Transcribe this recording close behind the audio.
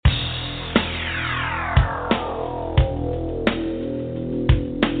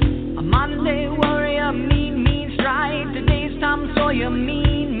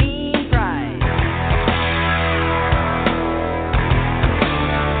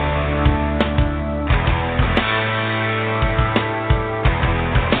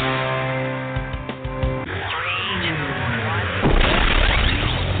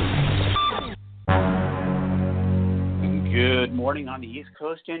morning on the East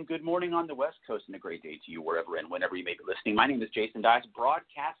Coast and good morning on the West Coast, and a great day to you wherever and whenever you may be listening. My name is Jason Dias,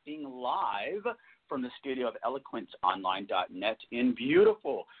 broadcasting live from the studio of eloquenceonline.net in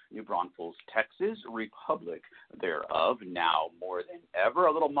beautiful New Braunfels, Texas, Republic thereof. Now more than ever,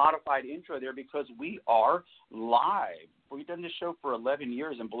 a little modified intro there because we are live. We've done this show for 11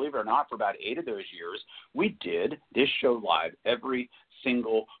 years, and believe it or not, for about 8 of those years, we did this show live every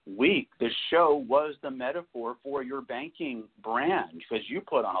single week. The show was the metaphor for your banking brand because you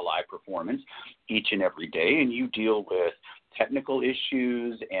put on a live performance each and every day, and you deal with technical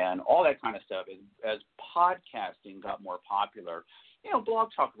issues and all that kind of stuff. As podcasting got more popular, Blog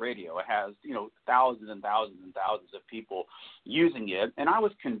Talk Radio has, thousands and thousands and thousands of people using it. And I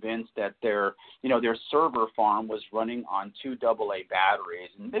was convinced that their server farm was running on 2 AA batteries,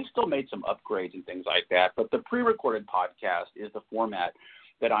 and they still made some upgrades and things like that. But the pre-recorded podcast is the format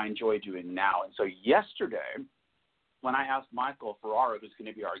that I enjoy doing now. And so yesterday, when I asked Michael Ferraro, who's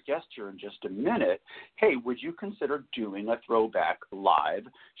going to be our guest here in just a minute, hey, would you consider doing a throwback live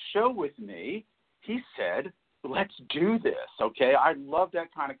show with me? He said, let's do this, okay? I love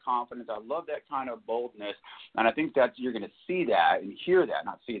that kind of confidence. I love that kind of boldness, and I think that you're going to see that and hear that.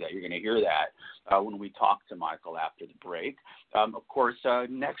 Not see that, you're going to hear that when we talk to Michael after the break. Of course,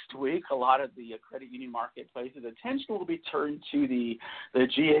 next week, a lot of the credit union marketplace's attention will be turned to the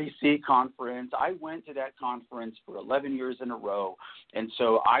GAC conference. I went to that conference for 11 years in a row, and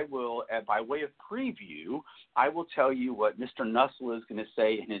so I will, by way of preview, I will tell you what Mr. Nussel is going to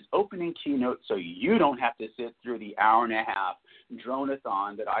say in his opening keynote so you don't have to sit through the hour and a half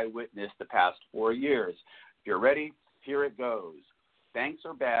drone-a-thon that I witnessed the past 4 years. If you're ready, here it goes. Banks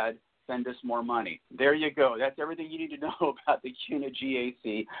are bad. Send us more money. There you go. That's everything you need to know about the CUNA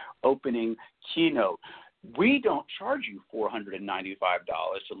GAC opening keynote. We don't charge you $495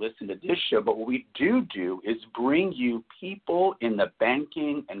 to listen to this show, but what we do is bring you people in the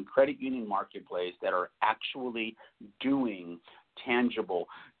banking and credit union marketplace that are actually doing tangible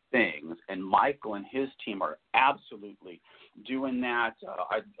things, and Michael and his team are absolutely doing that.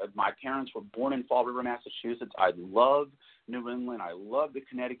 My parents were born in Fall River, Massachusetts. I love New England. I love the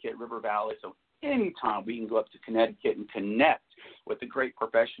Connecticut River Valley. So anytime we can go up to Connecticut and connect with the great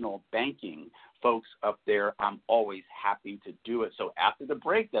professional banking folks up there, I'm always happy to do it. So after the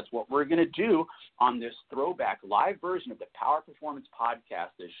break, that's what we're going to do on this throwback live version of the Power Performance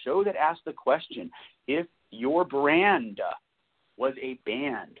Podcast, the show that asks the question, if your brand was a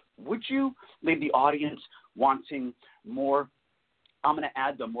band, would you leave the audience wanting more? I'm going to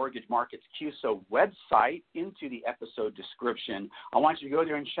add the Mortgage Markets QSO website into the episode description. I want you to go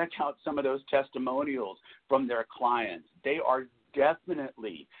there and check out some of those testimonials from their clients. They are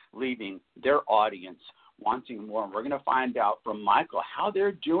definitely leaving their audience wanting more. And we're going to find out from Michael how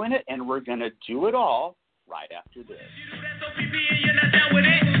they're doing it, and we're going to do it all right after this.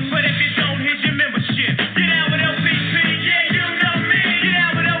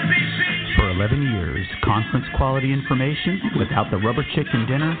 For 11 years, conference quality information without the rubber chicken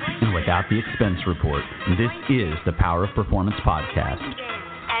dinner and without the expense report. This is the Power of Performance Podcast.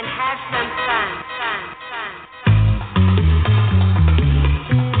 And have some fun.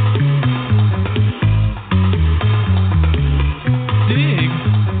 Dig.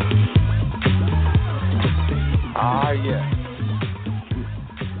 Ah, yes.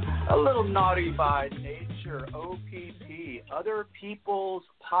 A little naughty by nature, OPP. Other people's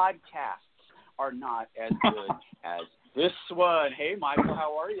podcasts are not as good as this one. Hey, Michael,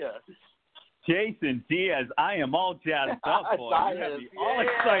 how are you? Jason Diaz, I am all jazzed up, boy. You have me all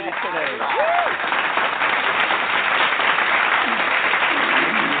excited today.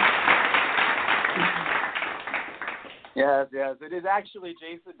 Yes. It is actually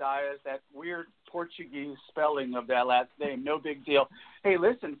Jason Diaz, that weird Portuguese spelling of that last name. No big deal. Hey,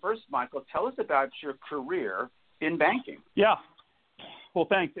 listen, first, Michael, tell us about your career in banking. Yeah. Well,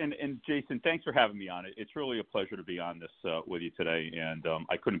 thanks. And Jason, thanks for having me on it. It's really a pleasure to be on this with you today, and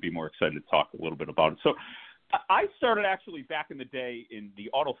I couldn't be more excited to talk a little bit about it. So I started actually back in the day in the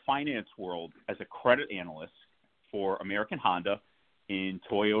auto finance world as a credit analyst for American Honda in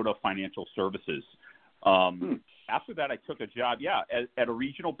Toyota Financial Services. After that, I took a job, at a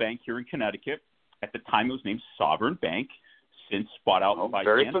regional bank here in Connecticut. At the time, it was named Sovereign Bank, since bought out by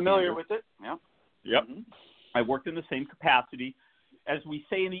very Santander. Familiar with it. Yeah. Yep. Mm-hmm. I worked in the same capacity, as we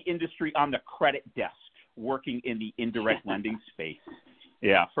say in the industry, on the credit desk, working in the indirect lending space.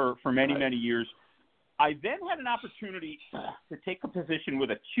 Yeah, for many, many years. I then had an opportunity to take a position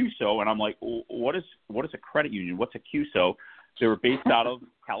with a QSO, and I'm like, what is a credit union? What's a QSO? They were based out of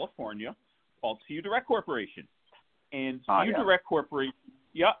California, called CU Direct Corporation. And CU Direct Corporation,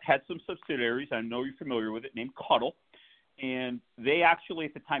 had some subsidiaries. I know you're familiar with it, named Cuddle. and they actually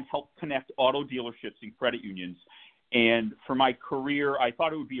at the time helped connect auto dealerships and credit unions. And for my career, I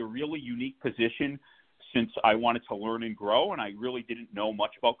thought it would be a really unique position since I wanted to learn and grow, and I really didn't know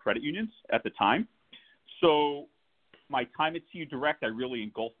much about credit unions at the time. So my time at CU Direct, I really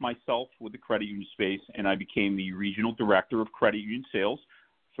engulfed myself with the credit union space, and I became the regional director of credit union sales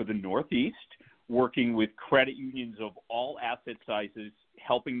for the Northeast, working with credit unions of all asset sizes,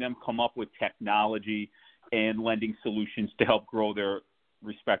 helping them come up with technology and lending solutions to help grow their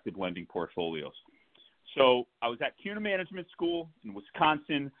respective lending portfolios. So I was at CUNA Management School in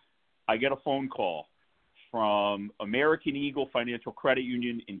Wisconsin. I get a phone call from American Eagle Financial Credit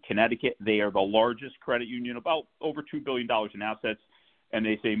Union in Connecticut. They are the largest credit union, about over $2 billion in assets. And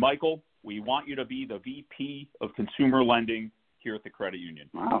they say, Michael, we want you to be the VP of consumer lending here at the credit union.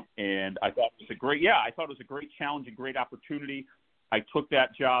 Wow. And I thought it was a great challenge and great opportunity. I took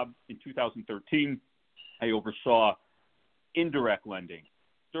that job in 2013. I oversaw indirect lending,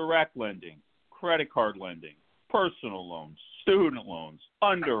 direct lending, credit card lending, personal loans, student loans,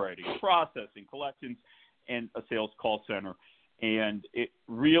 underwriting, processing, collections, and a sales call center. And it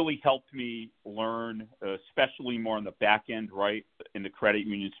really helped me learn, especially more on the back end, right, in the credit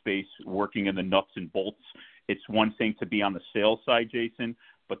union space, working in the nuts and bolts. It's one thing to be on the sales side, Jason,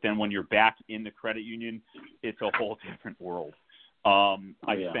 but then when you're back in the credit union, it's a whole different world.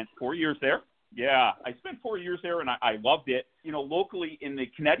 I spent 4 years there. Yeah, I spent 4 years there, and I loved it. You know, locally in the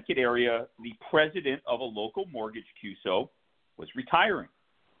Connecticut area, the president of a local mortgage QSO was retiring,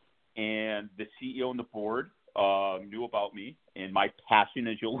 and the CEO and the board knew about me and my passion,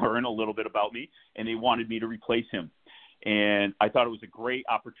 as you'll learn a little bit about me, and they wanted me to replace him. And I thought it was a great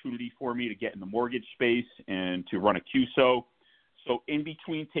opportunity for me to get in the mortgage space and to run a QSO. So in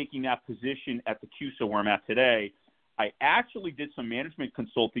between taking that position at the QSO where I'm at today, I actually did some management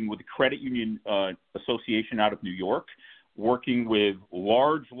consulting with the Credit Union Association out of New York, working with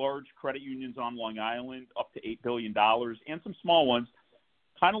large credit unions on Long Island, up to $8 billion, and some small ones,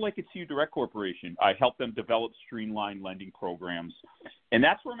 kind of like at CU Direct Corporation. I helped them develop streamlined lending programs. And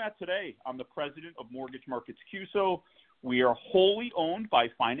that's where I'm at today. I'm the president of Mortgage Markets QSO. We are wholly owned by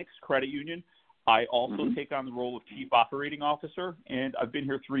Finex Credit Union. I also take on the role of Chief Operating Officer, and I've been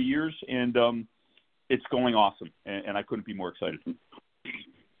here 3 years, and it's going awesome, and I couldn't be more excited.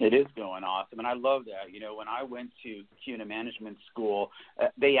 It is going awesome, and I love that. You know, when I went to CUNA Management School,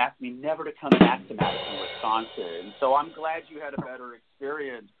 they asked me never to come back to Madison, Wisconsin, and so I'm glad you had a better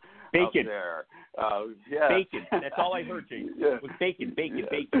experience out there. Yeah. Bacon. That's all I heard, Jason. Yeah. Was bacon.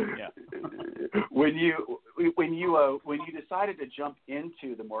 Yeah. When you decided to jump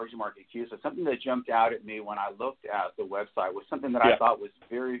into the mortgage market QSO, something that jumped out at me when I looked at the website was something that I thought was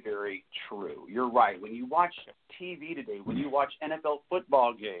very, very true. You're right. When you watch TV today, when you watch NFL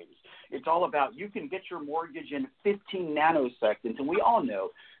football games, it's all about you can get your mortgage in 15 nanoseconds, and we all know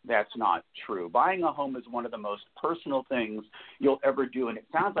that's not true. Buying a home is one of the most personal things you'll ever do, and it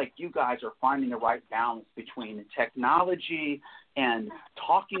sounds like you guys are finding the right balance between technology and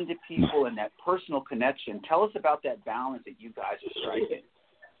talking to people and that personal connection. Tell us about that balance that you guys are striking.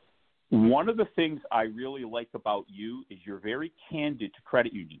 One of the things I really like about you is you're very candid to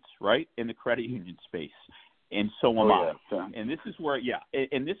credit unions, right, in the credit union space. And so am I. And this is where,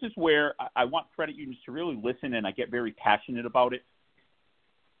 and this is where I want credit unions to really listen, and I get very passionate about it.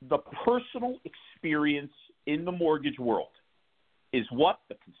 The personal experience in the mortgage world is what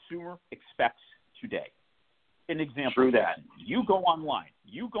the consumer expects today. An example. True that. You go online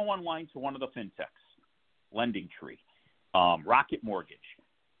to one of the fintechs, LendingTree, Rocket Mortgage.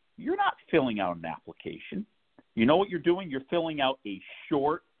 You're not filling out an application. You know what you're doing? You're filling out a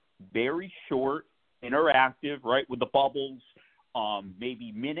short, very short, interactive, right, with the bubbles,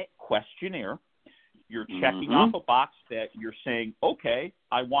 maybe minute questionnaire. You're checking off a box that you're saying, okay,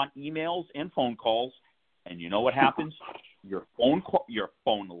 I want emails and phone calls. And you know what happens? Your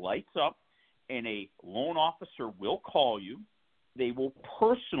phone lights up, and a loan officer will call you. They will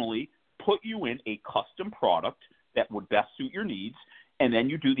personally put you in a custom product that would best suit your needs, and then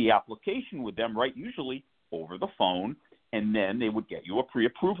you do the application with them, right, usually over the phone, and then they would get you a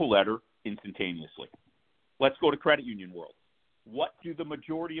pre-approval letter instantaneously. Let's go to credit union world. What do the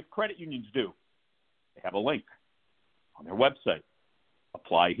majority of credit unions do? They have a link on their website.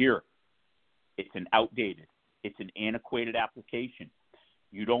 Apply here. It's an outdated, it's an antiquated application.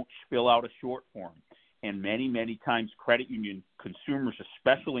 You don't fill out a short form. And many, many times credit union consumers,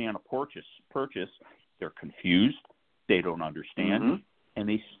 especially on a purchase, they're confused, they don't understand, and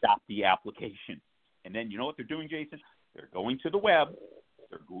they stop the application. And then you know what they're doing, Jason? They're going to the web,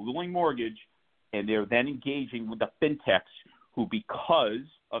 they're Googling mortgage, and they're then engaging with the fintechs who, because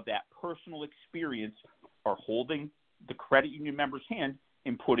of that personal experience, are holding the credit union member's hand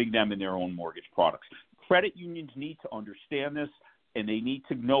and putting them in their own mortgage products. Credit unions need to understand this, and they need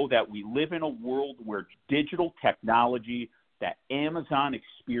to know that we live in a world where digital technology, that Amazon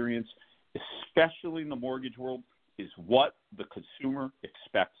experience, especially in the mortgage world, is what the consumer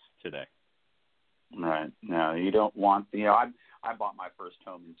expects today. Right. No, you don't want, I bought my first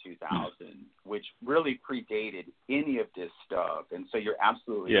home in 2000, which really predated any of this stuff. And so you're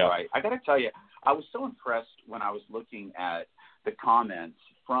absolutely right. I got to tell you, I was so impressed when I was looking at the comments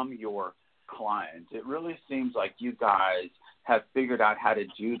from your clients. It really seems like you guys have figured out how to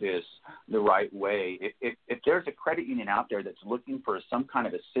do this the right way. If there's a credit union out there that's looking for some kind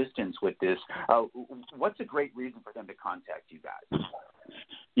of assistance with this, what's a great reason for them to contact you guys?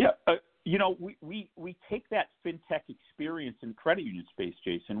 Yeah, we take that fintech experience in credit union space,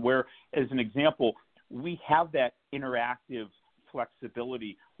 Jason, where, as an example, we have that interactive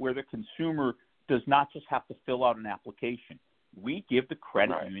flexibility where the consumer does not just have to fill out an application. We give the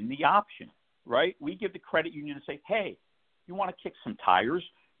credit union the option, right? We give the credit union and say, hey, you want to kick some tires?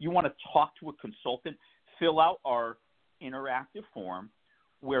 You want to talk to a consultant? Fill out our interactive form,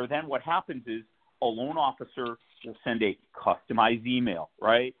 where then what happens is a loan officer will send a customized email,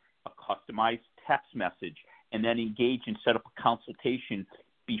 right? A customized text message, and then engage and set up a consultation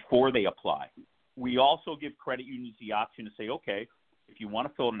before they apply. We also give credit unions the option to say, okay, if you want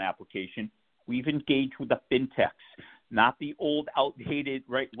to fill out an application, we've engaged with the fintechs, not the old, outdated,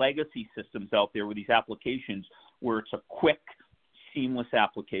 legacy systems out there with these applications where it's a quick, seamless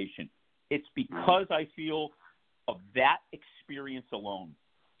application. It's because I feel of that experience alone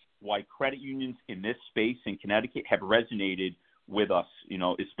why credit unions in this space in Connecticut have resonated with us,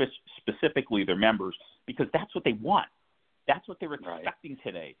 specifically their members, because that's what they want. That's what they're expecting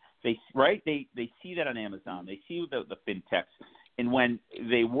today. They see that on Amazon. They see the fintechs. And when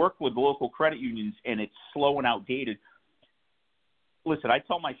they work with local credit unions and it's slow and outdated, listen, I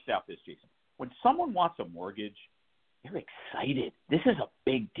tell my staff this, Jason. When someone wants a mortgage, they're excited. This is a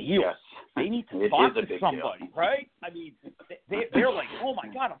big deal. Yes. They need to talk to somebody, right? I mean, they're like, oh, my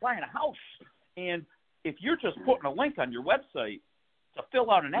God, I'm buying a house. And if you're just putting a link on your website to fill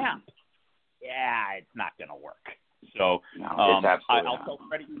out an app, it's not going to work. So I'll tell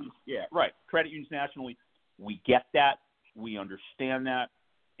credit unions, credit unions nationally, we get that, we understand that,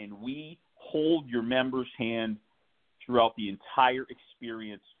 and we hold your members' hand throughout the entire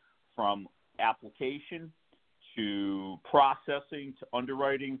experience, from application to processing to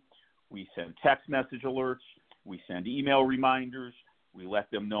underwriting. We send text message alerts. We send email reminders. We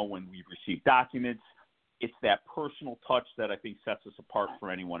let them know when we've received documents. It's that personal touch that I think sets us apart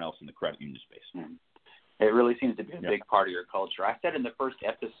from anyone else in the credit union space. It really seems to be a big part of your culture. I said in the first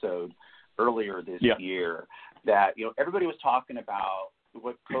episode earlier this year that, everybody was talking about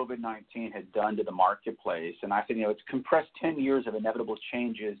what COVID-19 had done to the marketplace. And I said, it's compressed 10 years of inevitable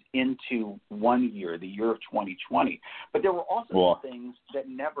changes into 1 year, the year of 2020. But there were also some things that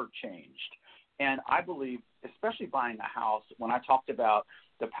never changed. And I believe, especially buying a house, when I talked about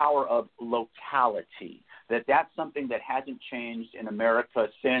the power of locality, that's something that hasn't changed in America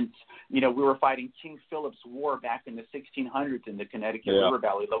since, we were fighting King Philip's War back in the 1600s in the Connecticut River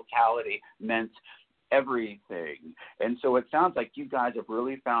Valley. Locality meant everything. And so it sounds like you guys have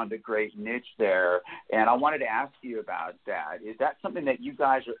really found a great niche there. And I wanted to ask you about that. Is that something that you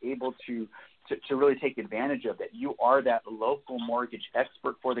guys are able to really take advantage of, that you are that local mortgage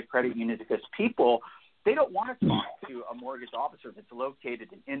expert for the credit union? Because people, they don't want to talk to a mortgage officer that's located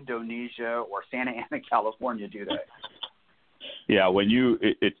in Indonesia or Santa Ana, California, do they? Yeah,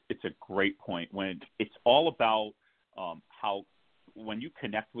 it's a great point. When it's all about how when you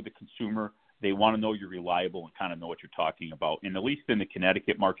connect with the consumer, they want to know you're reliable and kind of know what you're talking about. And at least in the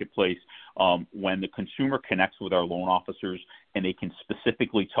Connecticut marketplace, when the consumer connects with our loan officers and they can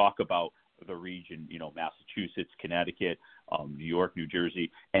specifically talk about the region, Massachusetts, Connecticut, New York, New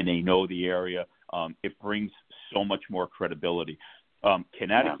Jersey, and they know the area, it brings so much more credibility.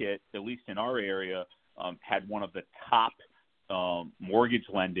 Connecticut, at least in our area, had one of the top mortgage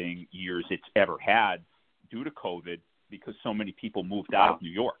lending years it's ever had due to COVID, because so many people moved out of New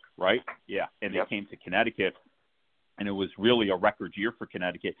York, right? Yeah, and they came to Connecticut, and it was really a record year for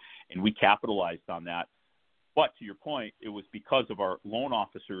Connecticut, and we capitalized on that. But to your point, it was because of our loan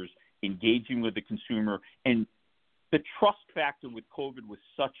officers engaging with the consumer, and the trust factor with COVID was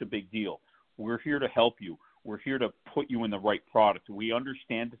such a big deal. We're here to help you. We're here to put you in the right product. We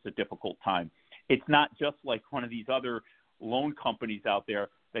understand it's a difficult time. It's not just like one of these other loan companies out there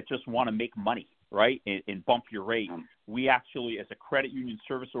that just want to make money, right, and bump your rate. We actually, as a credit union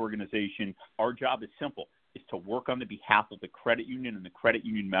service organization, our job is simple. is to work on the behalf of the credit union and the credit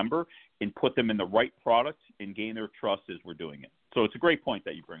union member and put them in the right product and gain their trust as we're doing it. So it's a great point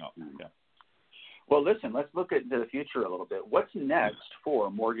that you bring up. Yeah. Well, listen, let's look at the future a little bit. What's next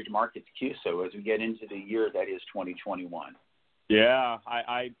for Mortgage Markets QSO as we get into the year that is 2021? Yeah,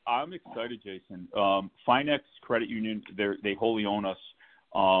 I'm excited, Jason. Finex Credit Union, they wholly own us,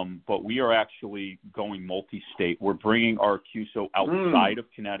 but we are actually going multi-state. We're bringing our QSO outside of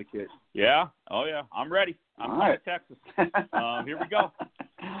Connecticut. Yeah, oh yeah, I'm ready. I'm going to Texas. Here we go.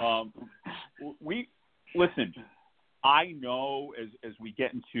 Listen. I know as we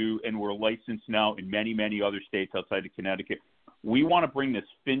get into, and we're licensed now in many, many other states outside of Connecticut, we want to bring this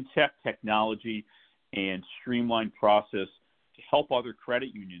fintech technology and streamlined process to help other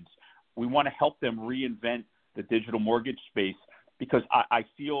credit unions. We want to help them reinvent the digital mortgage space because I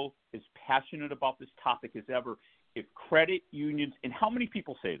feel as passionate about this topic as ever. If credit unions, and how many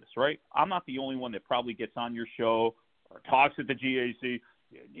people say this, right? I'm not the only one that probably gets on your show or talks at the GAC.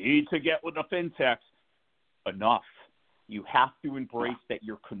 You need to get with the fintechs. Enough. You have to embrace that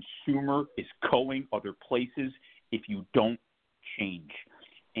your consumer is going other places if you don't change.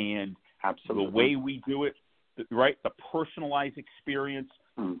 And absolutely, the way we do it, right, the personalized experience,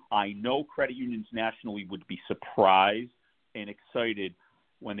 I know credit unions nationally would be surprised and excited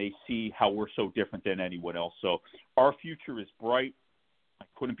when they see how we're so different than anyone else. So our future is bright. I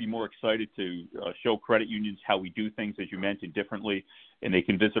couldn't be more excited to show credit unions how we do things, as you mentioned, differently, and they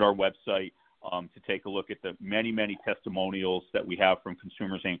can visit our website to take a look at the many, many testimonials that we have from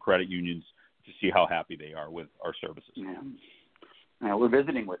consumers and credit unions to see how happy they are with our services. Yeah. Now, we're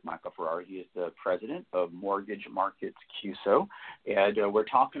visiting with Michael Ferraro. He is the president of Mortgage Markets QSO, and we're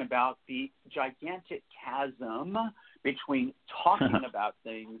talking about the gigantic chasm between talking about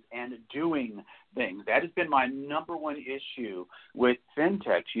things and doing things. That has been my number one issue with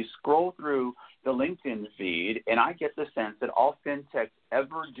fintechs. You scroll through the LinkedIn feed, and I get the sense that all fintechs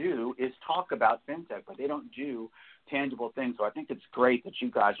ever do is talk about fintech, but they don't do tangible things. So I think it's great that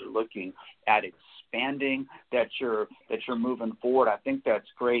you guys are looking at expanding, that you're moving forward. I think that's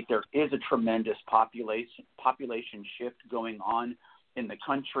great. There is a tremendous population shift going on in the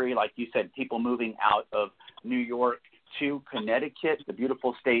country. Like you said, people moving out of New York to Connecticut, the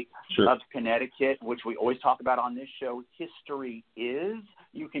beautiful state of Connecticut, which we always talk about on this show. History is,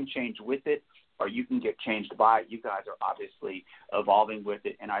 you can change with it or you can get changed by it. You guys are obviously evolving with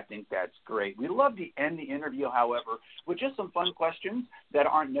it, and I think that's great. We love to end the interview, however, with just some fun questions that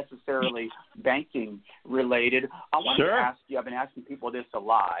aren't necessarily banking related. I want to ask you, I've been asking people this a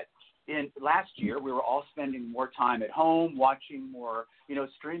lot. Last year, we were all spending more time at home, watching more,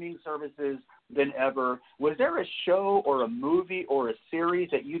 streaming services than ever. Was there a show or a movie or a series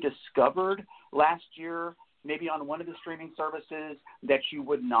that you discovered last year, maybe on one of the streaming services, that you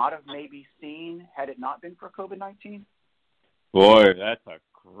would not have maybe seen had it not been for COVID-19? Boy, that's a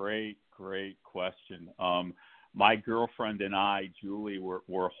great, great question. My girlfriend and I, Julie,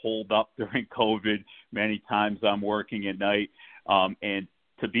 were holed up during COVID. Many times I'm working at night, and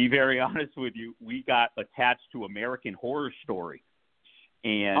to be very honest with you, we got attached to American Horror Story.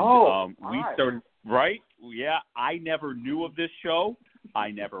 And we started, right? Yeah, I never knew of this show.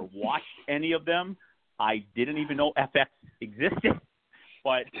 I never watched any of them. I didn't even know FX existed.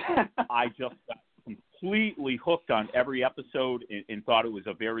 But I just got completely hooked on every episode and thought it was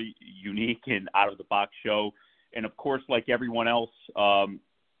a very unique and out-of-the-box show. And, of course, like everyone else,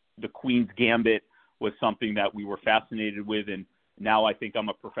 the Queen's Gambit was something that we were fascinated with, and now I think I'm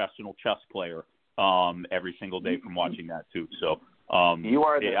a professional chess player every single day from watching that too. So you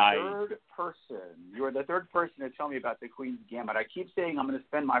are the third person. You are the third person to tell me about the Queen's Gambit. I keep saying I'm going to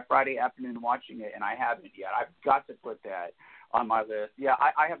spend my Friday afternoon watching it, and I haven't yet. I've got to put that on my list. Yeah,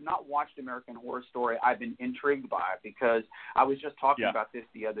 I have not watched American Horror Story. I've been intrigued by it because I was just talking about this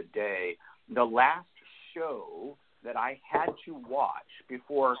the other day. The last show that I had to watch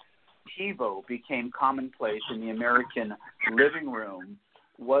before TiVo became commonplace in the American living room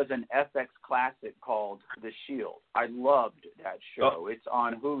was an FX classic called The Shield. I loved that show. It's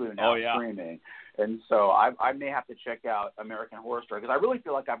on Hulu now streaming. And so I may have to check out American Horror Story because I really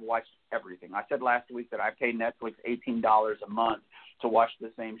feel like I've watched everything. I said last week that I pay Netflix $18 a month to watch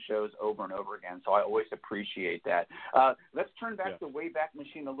the same shows over and over again. So I always appreciate that. Let's turn back the Wayback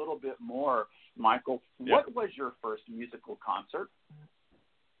Machine a little bit more, Michael. What was your first musical concert?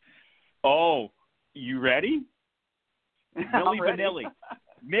 Oh, you ready? Milli Vanilli.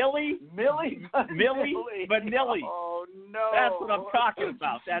 Milli Vanilli. Oh, no. That's what I'm talking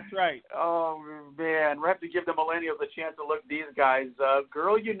about. That's right. Oh, man. We have to give the millennials a chance to look these guys up.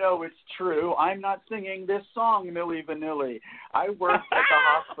 Girl, you know it's true. I'm not singing this song, Milli Vanilli. I worked at the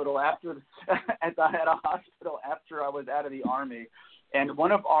hospital after I was out of the Army. And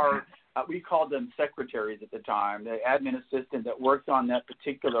one of our, we called them secretaries at the time, the admin assistant that worked on that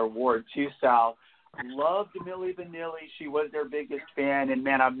particular ward, 2 South, loved Milli Vanilli. She was their biggest fan. And,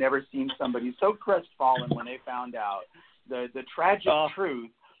 man, I've never seen somebody so crestfallen when they found out the tragic truth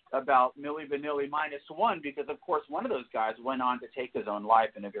about Milli Vanilli -1, because, of course, one of those guys went on to take his own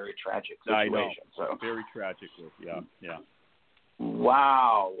life in a very tragic situation. I know. So very tragically, yeah.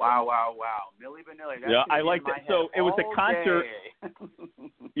 Wow. Milli Vanilli. Yeah, I like that. So it was a concert.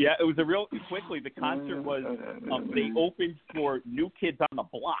 Yeah, it was a real, quickly, the concert was, they opened for New Kids on the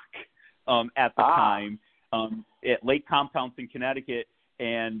Block at the time at Lake Compounce in Connecticut.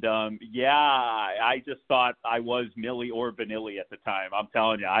 And, I just thought I was Milli or Vanilli at the time. I'm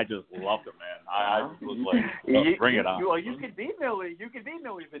telling you, I just loved it, man. I was like, bring it on. Well, you could be Milli. You could be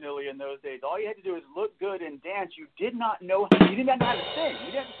Milli Vanilli in those days. All you had to do was look good and dance. You did not know. You didn't know how to sing.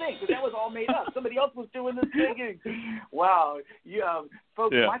 You didn't have to sing because that was all made up. Somebody else was doing the singing. Wow.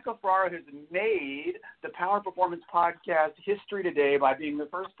 Folks, Michael Ferraro has made the Power Performance Podcast history today by being the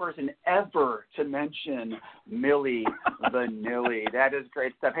first person ever to mention Milli Vanilli. That is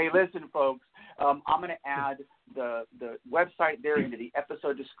great stuff. Hey, listen, folks, I'm going to add the website there into the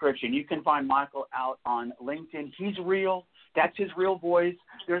episode description. You can find Michael out on LinkedIn. He's real. That's his real voice.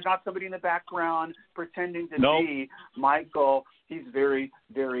 There's not somebody in the background pretending to be Michael. He's very,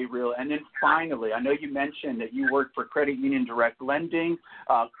 very real. And then finally, I know you mentioned that you work for Credit Union Direct Lending.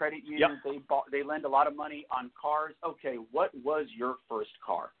 Credit unions, they lend a lot of money on cars. Okay, what was your first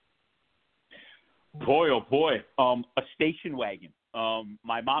car? Boy, oh boy, a station wagon.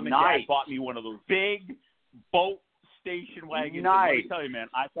 My mom and dad bought me one of those big boat station wagons. Nice. And let me tell you, man,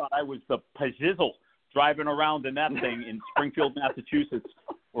 I thought I was the Pazizzle driving around in that thing in Springfield, Massachusetts,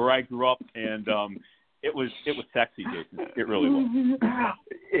 where I grew up, and it was sexy, Jason. It really was.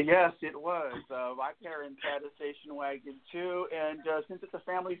 Yes, it was. My parents had a station wagon too, and since it's a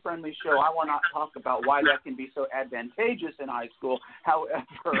family-friendly show, I will not talk about why that can be so advantageous in high school. However,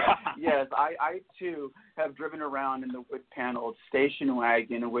 yes, I too have driven around in the wood-paneled station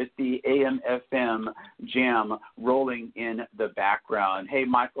wagon with the AM/FM jam rolling in the background. Hey,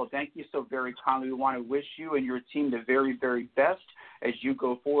 Michael, thank you so very kindly. We want to wish you and your team the very, very best as you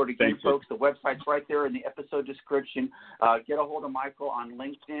go forward. Again, folks, the website's right there in the episode description. Get a hold of Michael on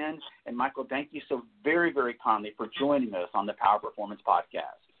LinkedIn. And, Michael, thank you so very, very kindly for joining us on the Power Performance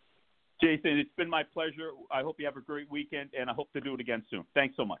Podcast. Jason, it's been my pleasure. I hope you have a great weekend, and I hope to do it again soon.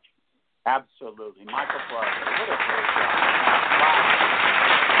 Thanks so much. Absolutely. Michael Ferraro, what a great job. Wow.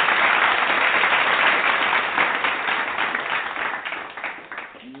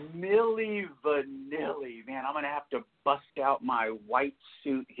 Milli Vanilli. Man, I'm going to have to bust out my white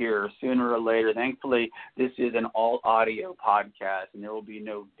suit here sooner or later. Thankfully, this is an all-audio podcast, and there will be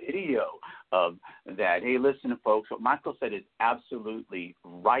no video of that. Hey, listen, folks, what Michael said is absolutely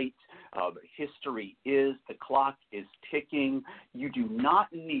right. History is, the clock is ticking. You do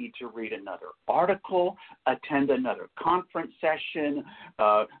not need to read another article, attend another conference session,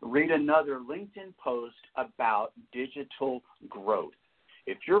 read another LinkedIn post about digital growth.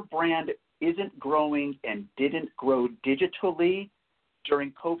 If your brand isn't growing and didn't grow digitally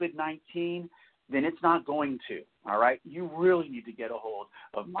during COVID-19, then it's not going to, all right? You really need to get a hold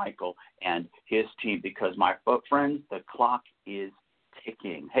of Michael and his team because, my friends, the clock is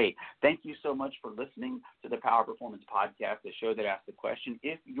ticking. Hey, thank you so much for listening to the Power Performance Podcast, the show that asks the question,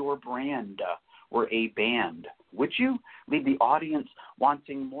 if your brand were a band, would you leave the audience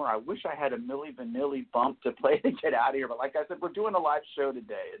wanting more? I wish I had a Milli Vanilli bump to play to get out of here, but like I said, we're doing a live show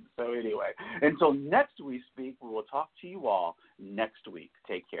today. And so anyway, until next we speak, we will talk to you all next week.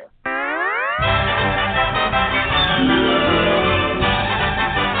 Take care.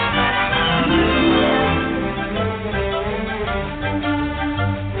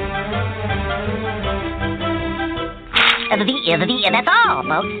 That's all,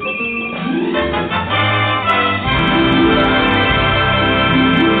 folks.